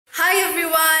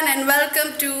and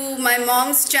welcome to my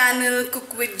mom's channel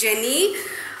Cook with Jenny.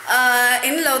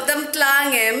 In Lautam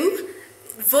Tlangem,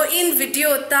 vo in video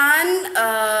tan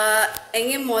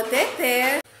engem mote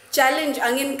te challenge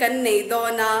angin kan nei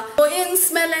dona. Vo in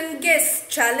smell and guess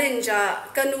challenge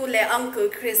kanule Uncle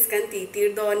Chris kan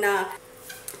titir dona.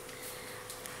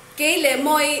 Kele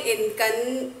moi in kan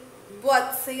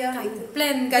buat saya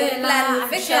plan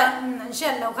veka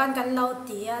anshan lo kan lo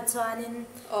tia chuanin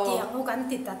tiang u kan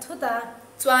tita thuta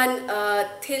chuan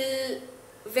thil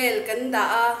vel kan da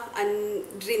an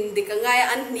rin dikangai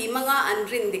an ni manga an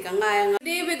rin dikangai.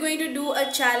 Today we're going to do a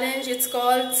challenge. It's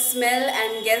called Smell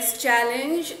and Guess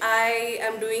Challenge. I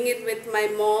am doing it with my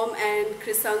mom and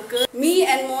Chris uncle. Me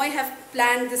and Moy have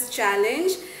planned this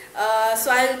challenge.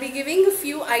 So I'll be giving a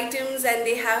few items and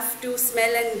they have to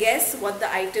smell and guess what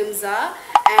the items are,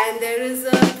 and there is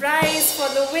a prize for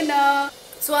the winner.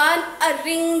 Chuan a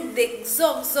ring dik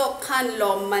zok zok khan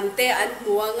lom mante an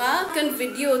muanga kan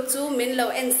video chu min lo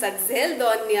en sakzel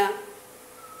donya.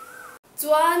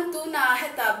 Chuan tu na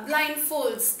heta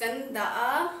blindfolds kan da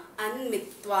an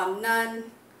mitwam nan.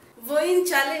 Voin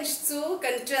challenge chu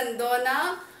kan tran dona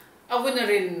a winner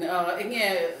in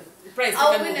prize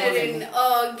in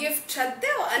gift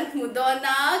chateo and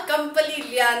mudona company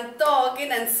lianto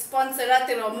kin and sponsora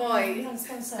tiromoy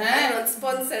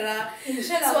sponsora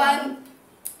so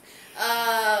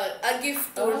a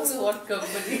gift to what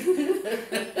company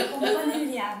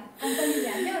lian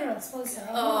sponsor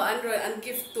and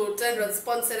gift to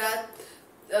sponsora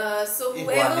so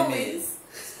whoever wins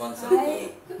sponsor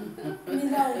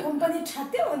company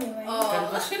chateo anyway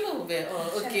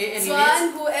okay, anyways. So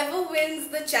and whoever wins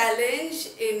the challenge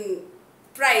in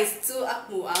prize to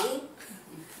akmuang.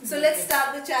 So let's start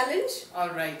the challenge.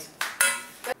 All right.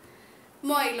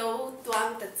 Moi lo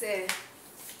tuang tatse.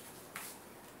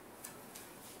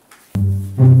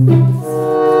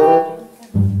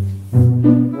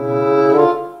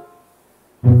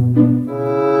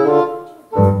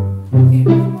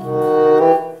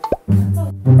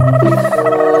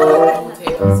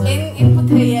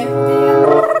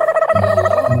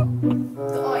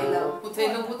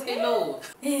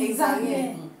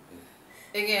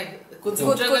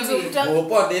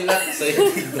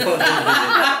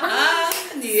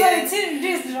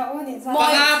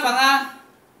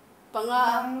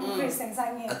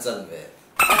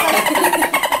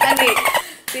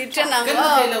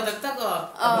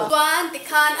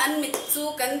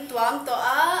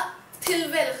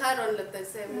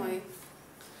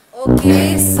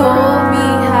 Okay, so we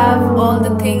have all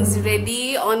the things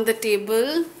ready on the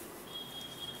table.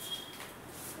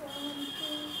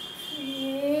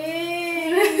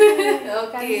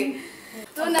 Okay.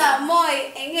 Tuna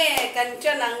moi enge kan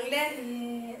chanang le.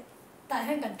 Tại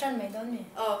hắn cần chân mày đó nè.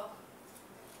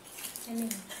 Mình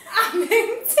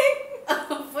Amazing.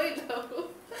 Với đâu.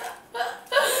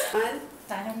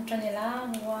 Tại hắn chân này là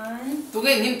one. Tu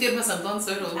cái niệm tiền mà sản toàn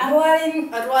sới rồi.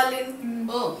 Arwalin.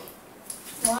 Oh.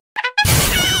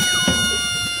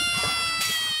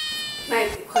 Này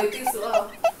khơi tí sữa.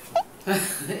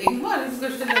 Em mà em có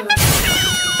chuyện đâu.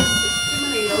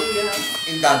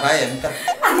 In đàn phải em ta.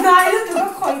 Anh nói lúc tụi nó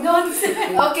khỏi đơn.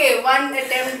 Okay, one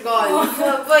attempt gone.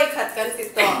 Với khát cần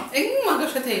tít to. Em mà có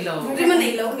chuyện thầy lâu. Đi mà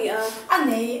này lâu nè. Anh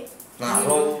này. Nào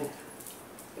rồi.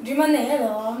 Đi mà này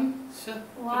rồi. Sure.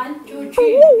 One, two,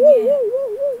 three.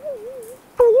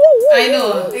 I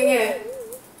know. Enge.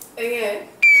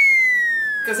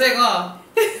 Cái gì cơ?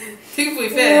 Thích vui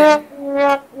phê.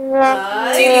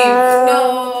 Chili. No.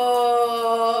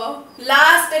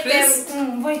 Last attempt.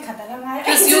 Với khát là ngay.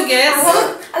 Chris, you guess.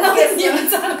 Alo nhiều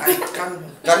chân.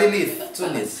 Curry leaf.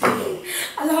 Soon is.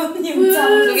 Alo nhiều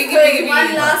chân. Okay, give me.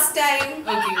 One last time.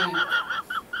 Okay.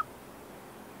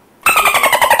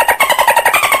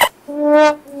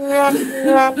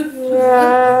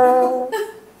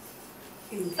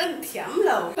 Vẫn thiểm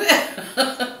lâu.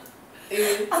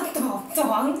 Anh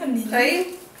toán cho mình. Thấy.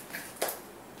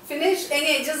 Finish.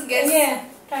 Enge, just guess. Yeah,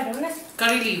 try đúng đấy.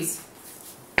 Curry leaves.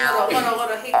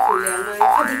 Ngoro hik kuliang na.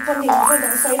 Adi pa rin ko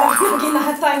daw sa ilang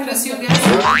ginatay. Chris, you guess.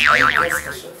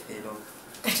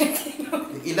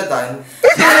 Ila dahil.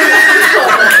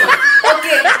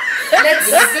 Okay, let's.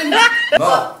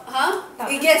 No. Huh?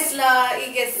 I-guess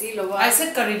ilo ba? I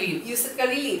said curry leaf. You said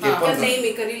curry leaf. Okay, Your name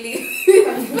is curry leaf.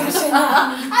 Kasi na.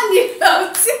 Ani daw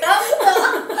siya.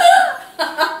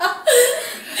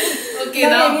 Okay,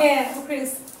 now. Yeah,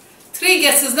 Chris. 3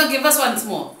 guesses. Now give us once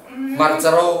more.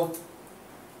 Marcharo.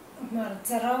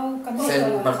 Marcharo.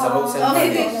 Marcharo.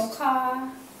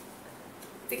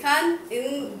 Tikan,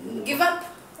 give up.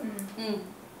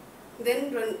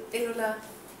 Then run inula.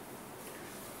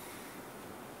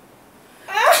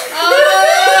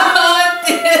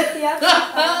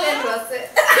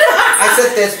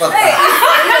 taste pata.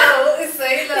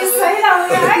 Isai Cái sấy đâu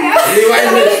vậy?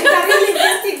 Rewind it. Curry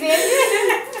leaf thì về.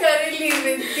 Curry leaf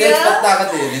in Taste pata ka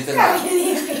din ito na. Curry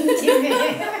leaf thì về.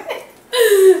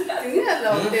 Hindi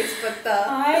alam, taste pata.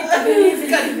 Ay, curry leaf thì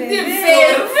về.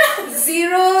 Fail.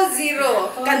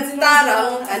 0-0.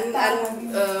 Kantarang and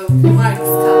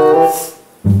marks tha.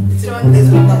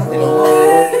 Taste pata ka din ako.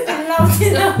 Lâu.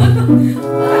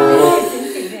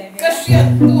 Kasihan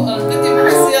po ang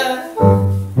katibusya.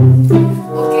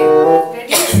 Okay,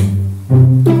 ready?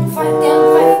 Five.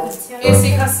 AC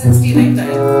ka 69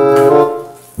 tayo.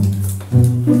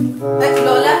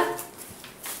 Lola?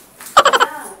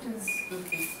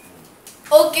 Okay.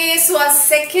 Okay, so our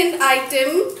second item.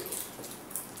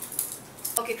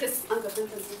 Okay, Chris, angkat.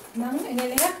 Nang ini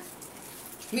lihat.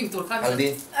 Ni betul kan?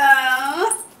 Aldi.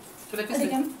 Sudah Tadi kasi.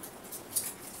 kan.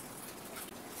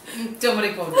 Jom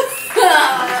record.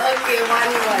 Okay, 1-1.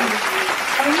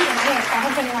 Ini apa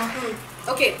kena?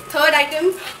 Okay, third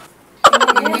item.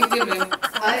 Hindi ba?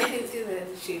 I hit you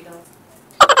there, Sheila.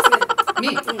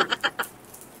 Me?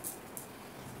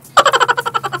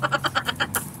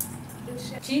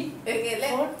 Three,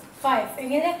 Engele. 4, 5.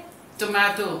 Ini deh.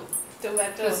 Tomato.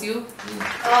 Tomato. Plus you?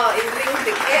 Oh, England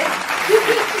ticket.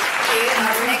 Okay,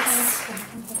 next.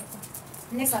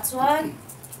 Next last one.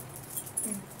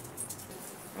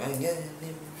 Ay, yan.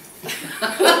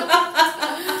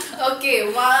 Okay,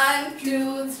 1,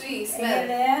 2, 3. Smell. Ini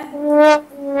deh.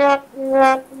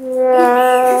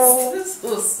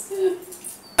 Sus.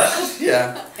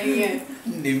 Yeah. Engel.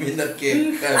 Hindi minat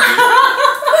cake ka.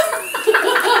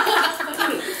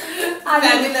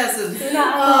 Vanilla sun.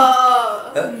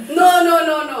 No.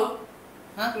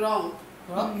 Huh? Wrong.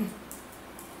 Wrong?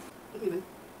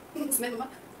 Smell, Mama.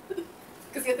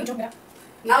 Kasi Jom ya.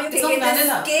 now you It's think not it is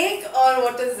vanilla. cake or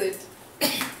what is it?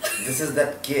 This is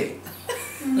that cake.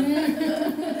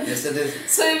 Yes, it is.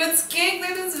 So if it's cake,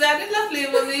 then it's vanilla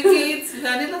flavor. Maybe it's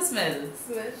vanilla smell.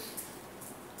 Smell.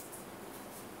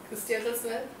 Christiana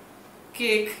smell.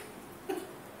 Cake.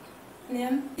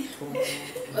 Nem.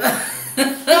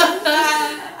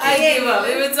 I give up.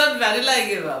 If it's not vanilla, I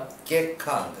give up. Cake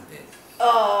can't din.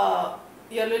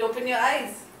 You will open your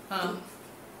eyes. Huh?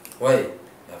 Why?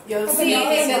 You'll Open see your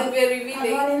eyes. it and we're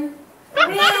revealing. Awalin.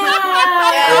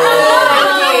 Yeah.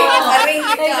 Okay. Arrange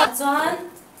it Next up. last one.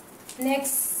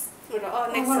 Next.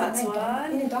 Next last one.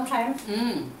 Ini don't try.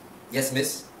 Yes,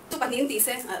 miss. Tu panin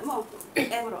tise. Mo.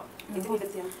 Moro. Ito ni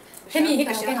gantiyan. Hemi hik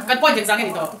na. Kan point exam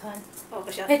dito. Oh,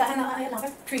 kasya. Hey, tahan na ay lang.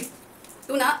 3.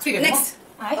 Tu na. Three, Next.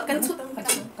 Ay. Kan su.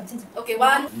 Continue. Okay,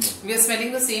 1. We are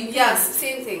smelling the same thing. Yes,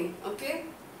 same thing. Okay.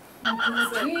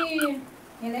 3.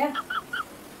 Ini.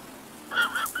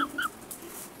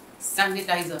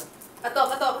 Sanitizer.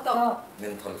 Atok. Oh.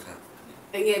 Menthol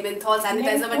ka.Enge menthol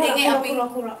sanitizer manenge aping.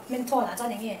 Kura. Menthol ah,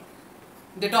 jadi ni.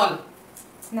 Dettol.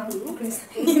 Nang Chris.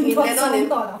 Menthol ni.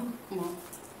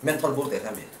 Menthol burte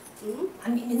kami.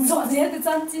 Anh bị mình dọn dẹp từ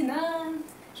chân chị na.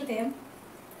 Chút em.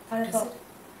 Hay là tốt.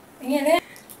 Nghe đấy.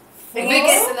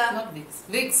 Vicks sila. Not Vicks.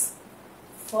 Vicks.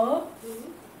 4,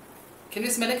 Can you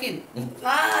smell again?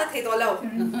 Thầy to lâu.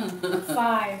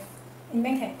 5. In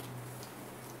bên thẻ.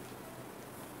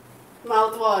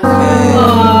 Mouthwash.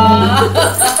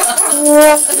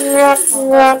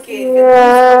 Okay.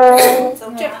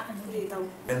 Xong chip. Đi tao.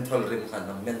 Menthol rin ka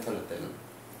ng menthol tel.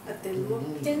 Atin mo.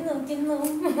 Trên lưng.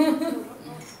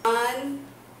 1,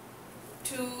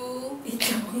 2. Ít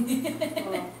chồng.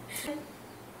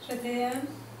 Chút em.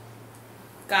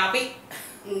 Kapi.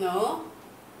 No.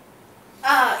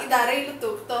 Idaray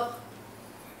lutok to.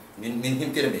 Min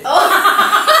himtir me.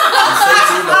 Say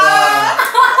sila ka.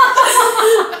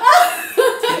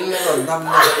 Sila ron nam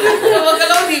na. Huwag ka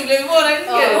lang himlay mo.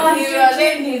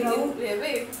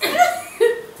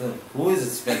 Who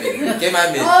is smelling? Kay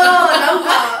mami.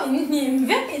 Namba. In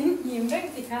hiểm vết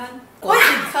thì khan.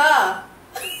 Ka.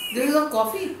 This is not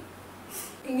coffee.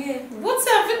 Nghe. What's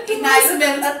happened to my Nice smell?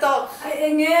 smell atok. Ai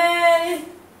nghe.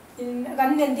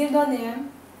 Gắn liền tiên đó nè.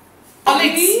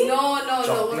 Horlicks. No.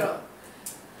 Chocolate.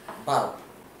 Pau.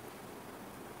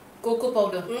 Cocoa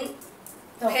powder.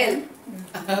 Hell.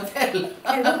 Hell.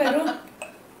 Peru.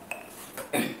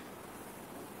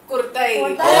 Kurtay.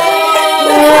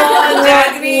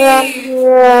 Jaggery.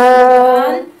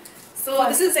 So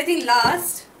this is I think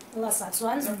last. Last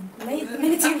one.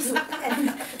 Many teams.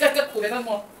 Cut kulang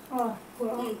mo. Oh,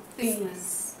 cool.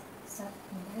 Nice. Sat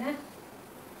na.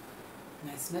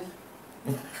 Nice smell.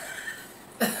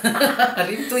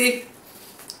 Rin to eh.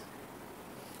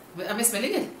 Am I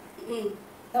smelling it?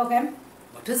 Okay.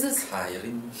 What is this? Kaya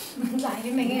rin. Lại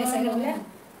cái mình nghe sai đâu đấy.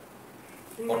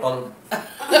 Botol.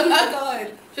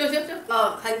 Sure.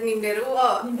 Hanging meru.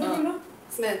 Nhìn đó.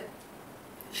 Smell.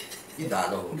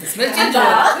 Idalo. The smell change.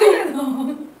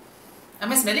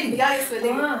 Am I smelling? Yeah, it's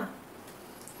smelling.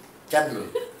 Candle.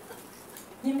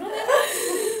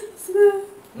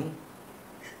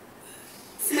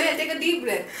 Smell, take a deep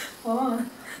breath.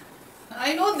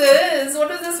 I know this.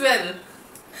 What is the smell?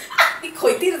 Đi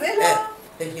khối tiền rồi Eh, đó.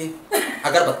 hey.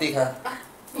 Agarbatti kha.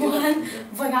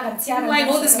 I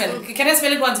know the smell. Can I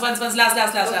smell it once? Last.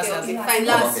 Okay, fine,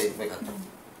 last. Okay, wait.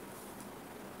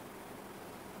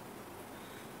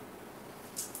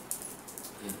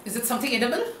 Is it something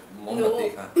edible? Mombatti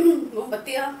kha.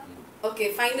 Mombatti, huh?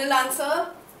 Okay, final answer.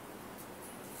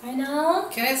 Final.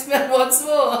 Can I smell once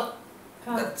more?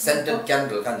 That scented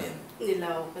candle kan yin.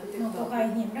 Nilaw, kantin Một to. cái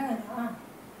niệm ra rồi đó.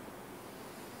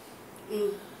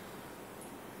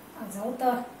 Dấu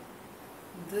tờ.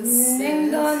 This Name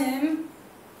is... the name.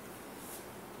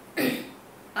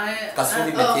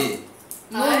 Kasuri methi.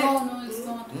 No, it's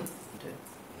not.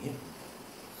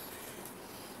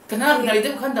 Anh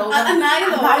Anh nãy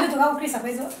rồi. bảo tụi con Chris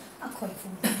bây giờ khỏi phụ.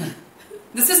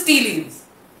 This is tea leaves.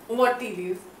 What tea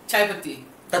leaves? Chai patti.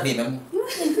 Ta ni nam.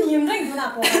 Niệm ra cái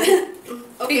nào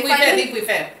Okay, Think we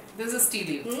fair. This is tea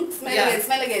leaves.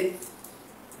 Smell again.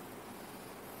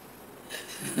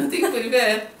 Think we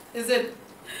fair. Is it?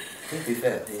 Think we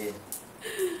fair. Eh.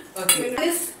 Okay.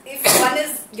 If one is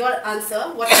your answer,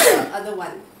 what is the other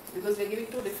one? Because we're giving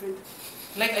two different.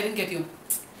 Like I didn't get you.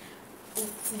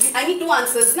 I need two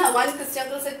answers. Now, one Christian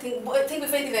girl said think before the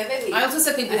very. I also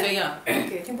said think we fair, yeah.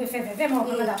 Okay. Chúng tôi phải một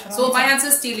cái đặt. So my answer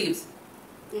is tea leaves.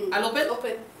 I'll open.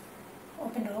 Open.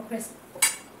 Open door, Chris.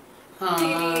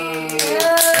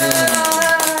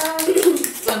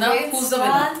 So now who's the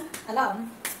winner?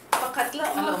 Alam. Pakatla.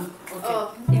 Alam. Okay.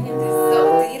 Oh,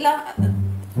 Tila.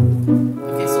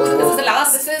 Okay, so this is the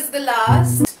last. This is the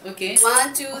last. Okay.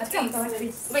 1, 2,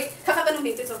 3. Wait, kakakanong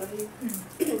dito it's already.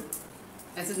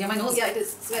 This is near my nose. Yeah, it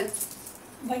is. Smell.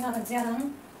 Vậy ngà cần xe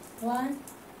lắm. One,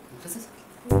 This is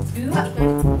two,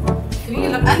 3.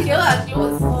 And here are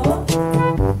close. 4, 5.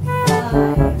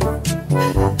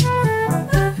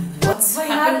 What's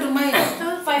happened to my...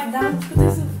 5 down.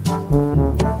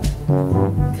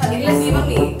 Kanila si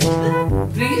Mami.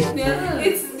 Breathe nearer.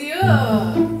 It's dear.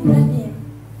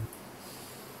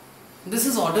 This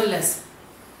is orderless.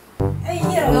 Ê,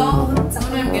 gì rồi? No.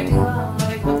 Someone I'm getting. À,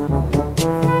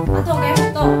 tô cái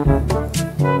tô.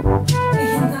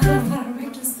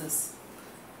 What is this?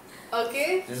 Okay.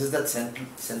 This is that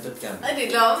scented candle.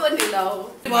 Nilaw.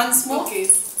 Once more. Okay.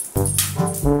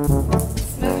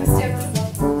 Smell Christian.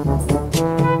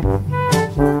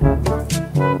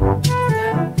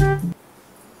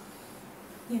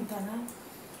 Nhìn tao nó.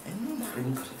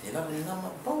 Ring ko thế là ring nam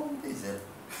bao bây giờ.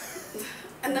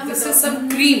 This is some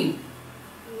cream.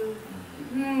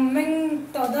 Mình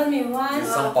tổ đơn mình one,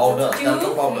 Some powder, two,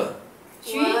 candle powder.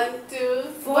 1, 2,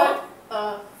 4,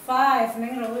 5.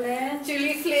 Mình roll lên.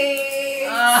 chili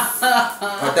flakes.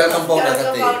 Hotel come powder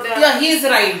Candle kate. powder. Yeah, he's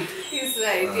right. He's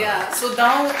right, yeah. So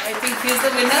now I think he's the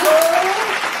winner.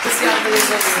 This young is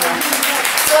the winner.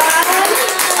 So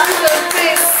Uncle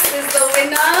Chris is the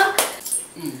winner.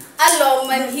 Along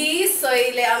man hi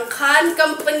soy le ang khan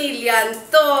company lian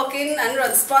to kin an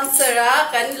ron sponsor a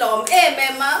kan lom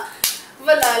mema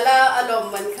wala la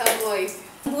alom man kha ngoi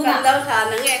kan dal kha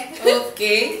na nge.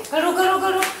 Okay. Karo.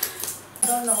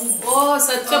 Roll on. Oh,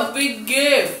 such a big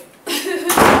gift.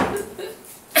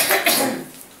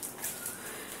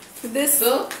 This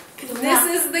is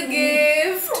the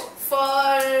gift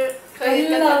for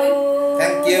Hello.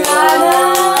 Thank you.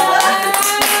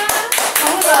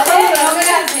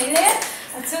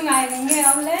 Chú ngài nghe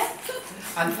ông lẽ.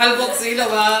 Anh phải bốc xí là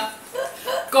ba.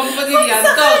 Company lian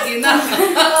to kina.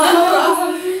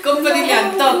 Company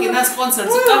lian to kina sponsor.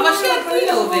 So kama share kari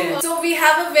lobe. So we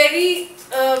have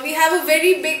a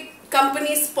very big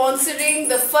company sponsoring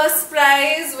the first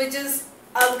prize, which is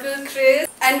Uncle Chris,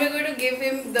 and we're going to give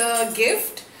him the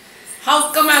gift.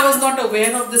 How come I was not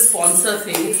aware of this sponsor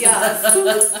thing? Yeah.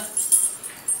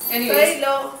 Anyways.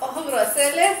 Hello. Oh,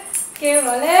 Roselle. Kêu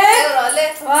rồi lên.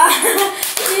 Wow.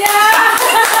 Yeah.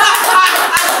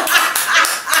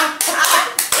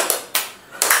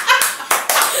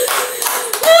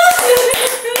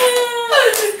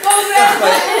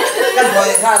 Căn hồi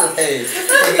khác được thầy.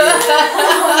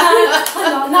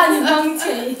 Nó nhìn mong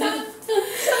chị.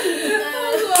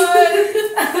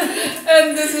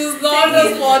 And this is not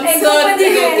a sponsor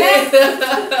thing, okay?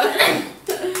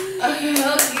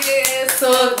 Okay, So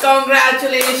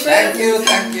congratulations. Thank you.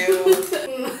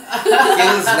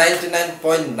 Kills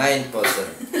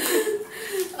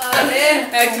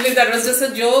 99.9%. Actually, that was just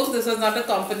a joke. This was not a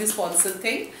company sponsored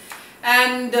thing.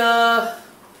 And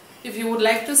If you would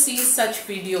like to see such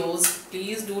videos,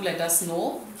 please do let us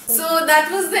know. So that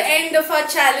was the end of our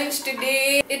challenge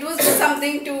today. It was just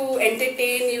something to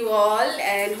entertain you all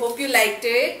and hope you liked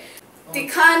it.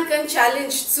 Tikhan kan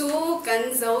challenge chu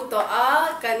kan zo to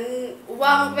a kan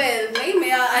wang vel mai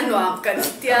mea anwam kan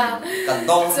tia. Kan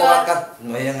dong mo kat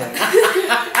no yang.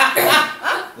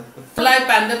 Like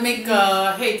pandemic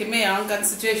hey ti me ang kan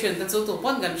situation ta chu tu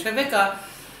pon kan sheveka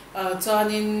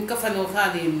chuanin ka fano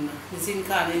khanin nisin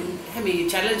khanin hemi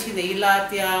challenge hi nei la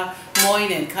tia moi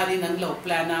nen khanin an lo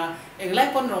plana englai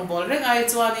pon rong bol reng ai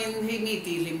chuanin hi ngi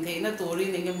ti lim theina turi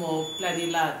ning mo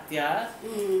plani la tia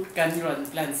kan ron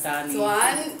plan sa ni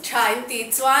chuan thain ti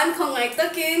chuan khongai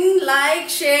takin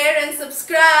like, share and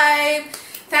subscribe.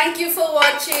 Thank you for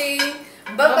watching.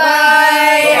 Bye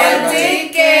bye and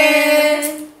take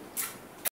care.